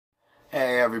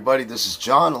everybody, this is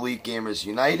John, Elite Gamers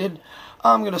United.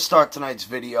 I'm going to start tonight's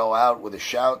video out with a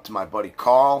shout to my buddy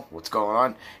Carl, what's going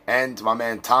on, and to my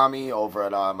man Tommy over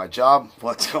at my job,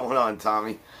 what's going on,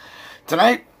 Tommy.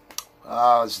 Tonight,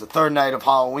 it's the third night of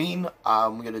Halloween.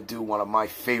 I'm going to do one of my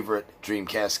favorite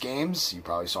Dreamcast games. You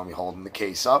probably saw me holding the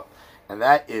case up, and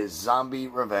that is Zombie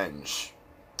Revenge.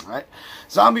 Alright,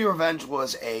 Zombie Revenge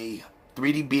was a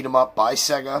 3D beat-em-up by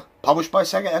Sega, published by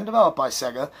Sega and developed by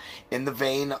Sega, in the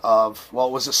vein of, well,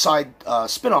 it was a side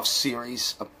spin-off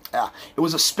series. It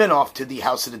was a spin-off to the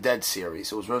House of the Dead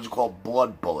series. It was originally called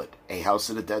Blood Bullet, a House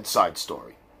of the Dead side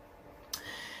story.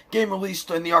 Game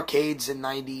released in the arcades in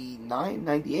 99,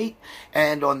 98,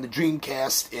 and on the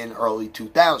Dreamcast in early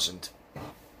 2000.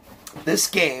 This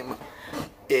game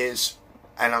is,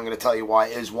 and I'm going to tell you why,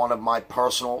 is one of my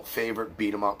personal favorite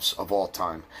beat-em-ups of all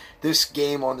time. This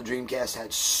game on the Dreamcast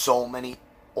had so many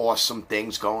awesome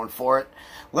things going for it.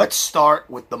 Let's start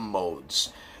with the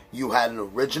modes. You had an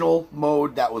original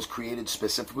mode that was created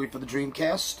specifically for the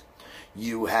Dreamcast.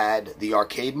 You had the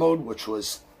arcade mode, which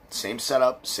was same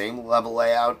setup, same level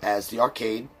layout as the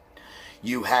arcade.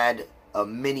 You had a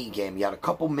mini game. You had a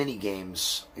couple mini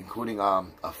games, including a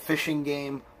fishing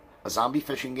game, a zombie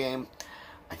fishing game.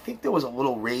 I think there was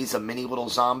a mini little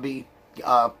zombie. It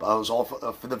was all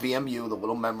for the VMU, the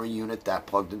little memory unit that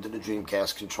plugged into the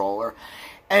Dreamcast controller.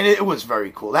 And it was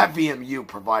very cool. That VMU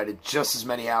provided just as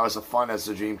many hours of fun as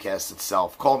the Dreamcast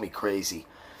itself. Call me crazy.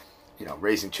 You know,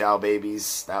 raising chow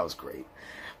babies, that was great.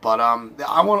 But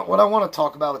what I want to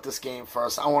talk about with this game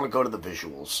first, I want to go to the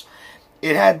visuals.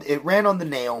 It ran on the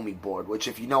Naomi board, which,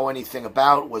 if you know anything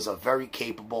about, was a very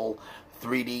capable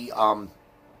 3D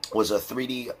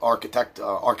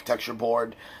architecture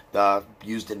board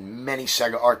used in many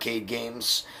Sega arcade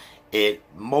games.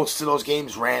 Most of those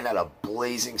games ran at a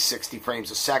blazing 60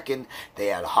 frames a second. They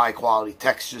had high quality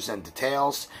textures and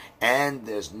details, and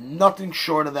there's nothing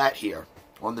short of that here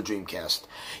on the Dreamcast.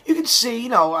 You can see, you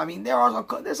know, I mean,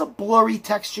 there's a blurry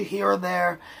texture here and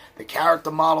there. The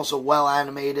character models are well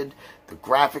animated. The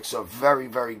graphics are very,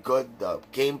 very good. The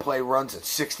gameplay runs at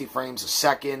 60 frames a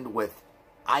second with,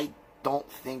 I don't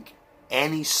think,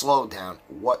 any slowdown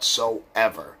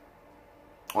whatsoever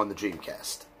on the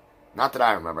Dreamcast. Not that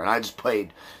I remember, and I just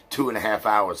played 2.5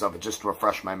 hours of it just to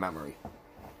refresh my memory.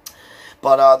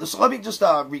 But so let me just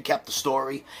recap the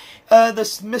story.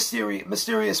 This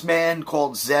mysterious man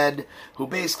called Zed, who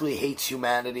basically hates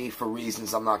humanity for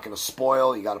reasons I'm not going to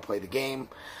spoil. You got to play the game.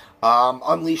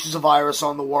 Unleashes a virus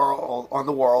on the world,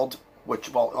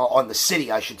 on the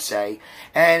city, I should say,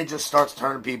 and it just starts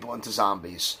turning people into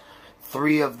zombies.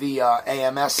 3 of the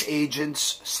AMS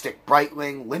agents, Stick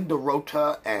Brightling, Linda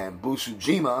Rota, and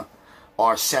Busujima,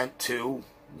 are sent to,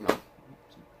 you know,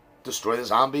 destroy the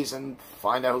zombies and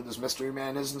find out who this mystery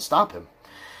man is and stop him.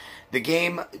 The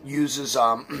game uses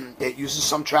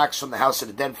some tracks from the House of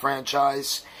the Dead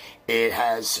franchise. It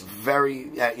has very,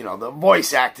 the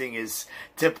voice acting is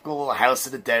typical House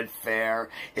of the Dead fare.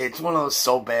 It's one of those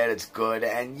so bad it's good,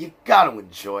 and you gotta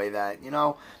enjoy that, you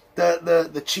know.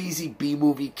 The cheesy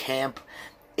B-movie camp,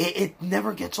 it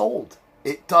never gets old.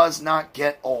 It does not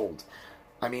get old.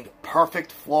 I mean,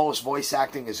 perfect, flawless voice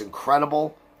acting is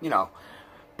incredible, you know,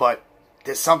 but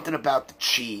there's something about the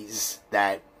cheese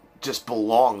that just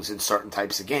belongs in certain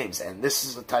types of games, and this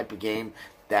is the type of game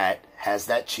that has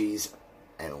that cheese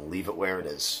and leave it where it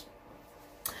is.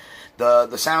 The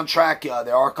soundtrack,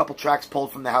 there are a couple tracks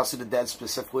pulled from the House of the Dead,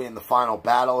 specifically in the final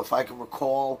battle, if I can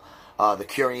recall, the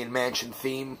Curian Mansion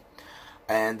theme,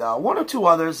 and 1 or 2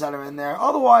 others that are in there.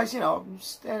 Otherwise, you know,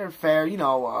 standard fare, you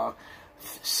know,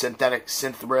 synthetic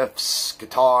synth riffs,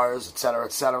 guitars, etc.,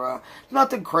 etc.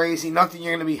 Nothing crazy, nothing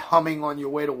you're going to be humming on your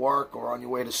way to work or on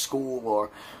your way to school or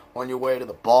on your way to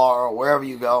the bar or wherever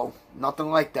you go.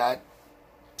 Nothing like that.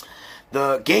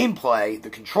 The gameplay, the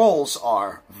controls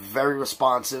are very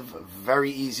responsive,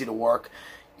 very easy to work.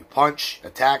 You punch,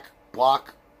 attack,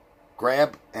 block,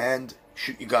 grab, and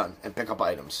shoot your gun and pick up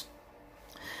items.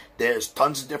 There's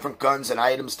tons of different guns and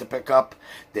items to pick up.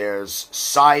 There's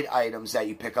side items that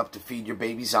you pick up to feed your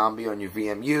baby zombie on your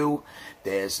VMU.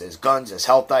 There's guns, there's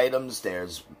health items,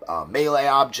 there's melee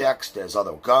objects, there's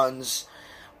other guns.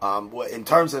 In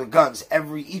terms of the guns,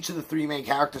 each of the 3 main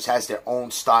characters has their own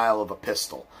style of a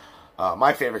pistol.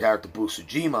 My favorite character,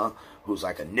 Busujima, who's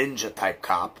like a ninja-type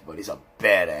cop, but he's a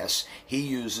badass. He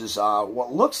uses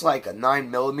what looks like a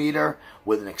 9mm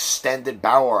with an extended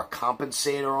barrel or a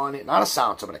compensator on it. Not a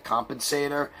silencer, but a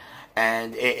compensator.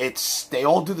 And they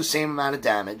all do the same amount of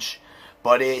damage,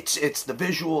 But it's the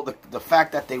visual, the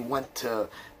fact that they went to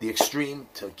the extreme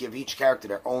to give each character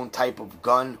their own type of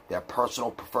gun, their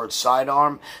personal preferred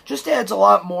sidearm, just adds a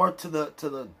lot more to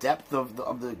the depth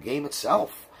of the game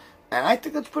itself. And I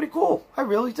think that's pretty cool. I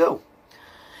really do.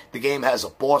 The game has a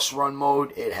boss run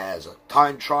mode. It has a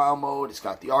time trial mode. It's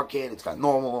got the arcade. It's got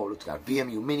normal mode. It's got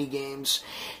VMU mini games.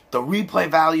 The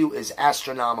replay value is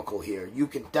astronomical here. You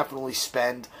can definitely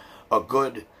spend a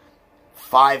good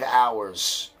 5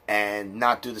 hours and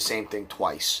not do the same thing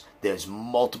twice. There's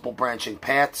multiple branching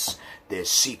paths. There's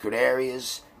secret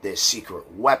areas. There's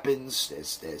secret weapons.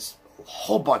 There's a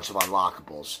whole bunch of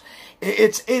unlockables.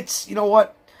 It's you know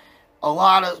what? A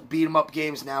lot of beat-em-up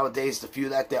games nowadays, the few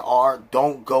that there are,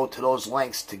 don't go to those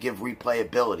lengths to give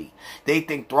replayability. They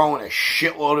think throwing a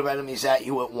shitload of enemies at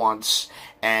you at once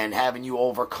and having you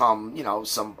overcome, you know,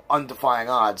 some undefying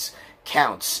odds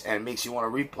counts and makes you want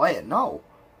to replay it. No.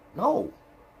 No.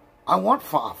 I want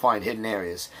to find hidden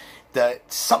areas.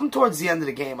 Something towards the end of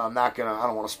the game, I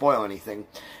don't want to spoil anything,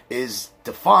 is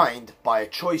defined by a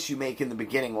choice you make in the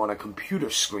beginning on a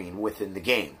computer screen within the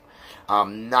game.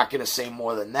 I'm not going to say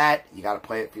more than that. You got to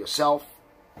play it for yourself.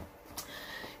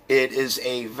 It is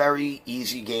a very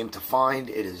easy game to find.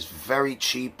 It is very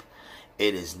cheap.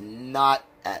 It is not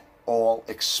at all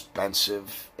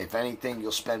expensive. If anything,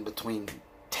 you'll spend between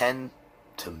 10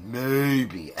 to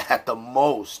maybe at the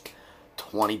most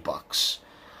 $20.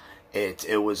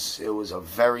 It was a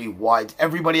very wide.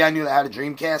 Everybody I knew that had a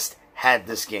Dreamcast had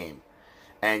this game,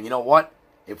 and you know what?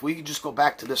 If we could just go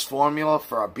back to this formula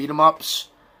for our beat 'em ups,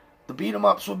 the beat 'em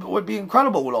ups would be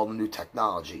incredible with all the new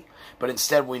technology. But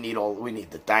instead, we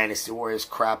need the Dynasty Warriors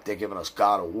crap. They're giving us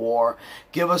God of War.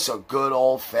 Give us a good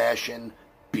old fashioned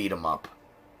beat 'em up.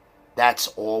 That's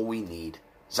all we need.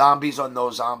 Zombies or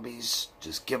no zombies,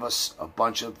 just give us a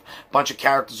bunch of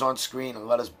characters on screen and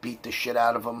let us beat the shit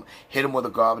out of them. Hit them with a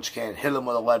garbage can, hit them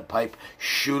with a lead pipe,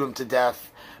 shoot them to death,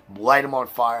 light them on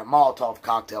fire, Molotov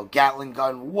cocktail, Gatling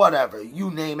gun, whatever. You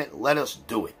name it, let us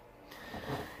do it.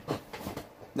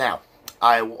 Now,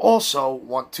 I also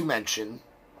want to mention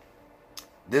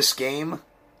this game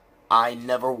I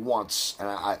never once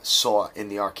I saw in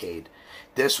the arcade.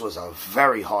 This was a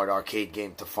very hard arcade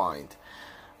game to find.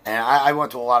 And I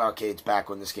went to a lot of arcades back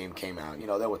when this game came out. You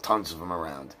know, there were tons of them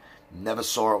around. Never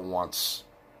saw it once.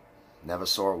 Never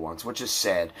saw it once, which is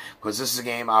sad, because this is a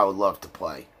game I would love to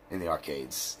play in the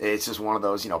arcades. It's just one of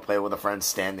those, you know, play with a friend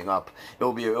standing up. It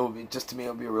will be just to me, it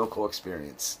will be a real cool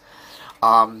experience.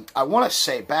 I want to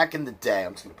say, back in the day,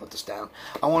 I'm just going to put this down.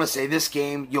 I want to say this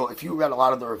game, if you read a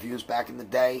lot of the reviews back in the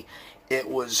day, it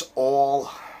was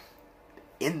all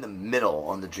in the middle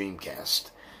on the Dreamcast.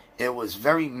 It was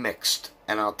very mixed,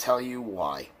 and I'll tell you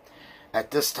why.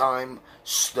 At this time,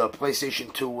 the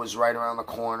PlayStation 2 was right around the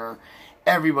corner.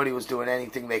 Everybody was doing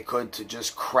anything they could to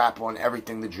just crap on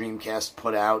everything the Dreamcast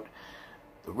put out.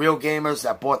 The real gamers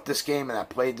that bought this game and that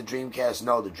played the Dreamcast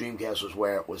know the Dreamcast was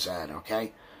where it was at,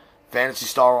 okay? Phantasy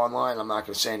Star Online, I'm not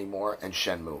going to say anymore, and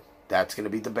Shenmue. That's going to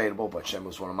be debatable, but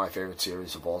Shenmue's one of my favorite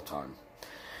series of all time.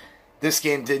 This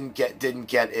game didn't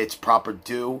get its proper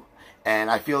due.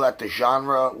 And I feel that the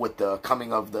genre, with the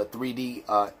coming of the 3D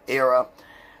era,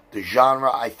 the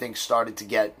genre, I think,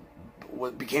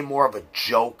 became more of a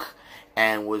joke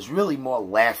and was really more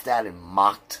laughed at and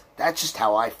mocked. That's just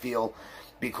how I feel,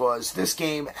 because this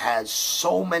game has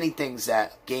so many things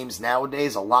that games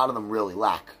nowadays, a lot of them really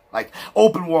lack. Like,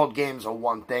 open world games are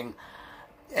one thing,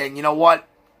 and you know what?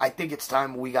 I think it's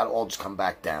time we got to all just come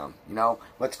back down, you know?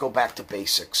 Let's go back to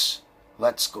basics.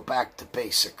 Let's go back to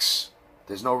basics.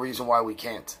 There's no reason why we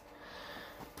can't.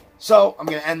 So, I'm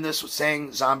going to end this with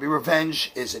saying Zombie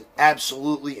Revenge is an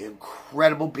absolutely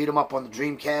incredible beat-em-up on the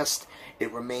Dreamcast.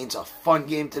 It remains a fun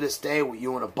game to this day with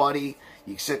you and a buddy.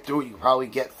 You can sit through it. You can probably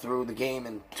get through the game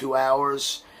in 2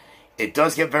 hours. It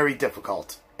does get very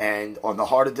difficult. And on the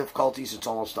harder difficulties, it's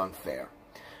almost unfair.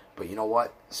 But you know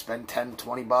what? Spend $10,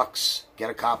 $20. Get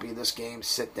a copy of this game.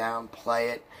 Sit down. Play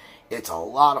it. It's a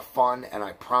lot of fun. And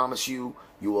I promise you,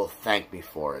 you will thank me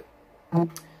for it.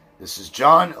 This is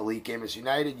John, Elite Gamers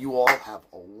United. You all have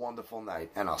a wonderful night,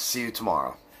 and I'll see you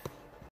tomorrow.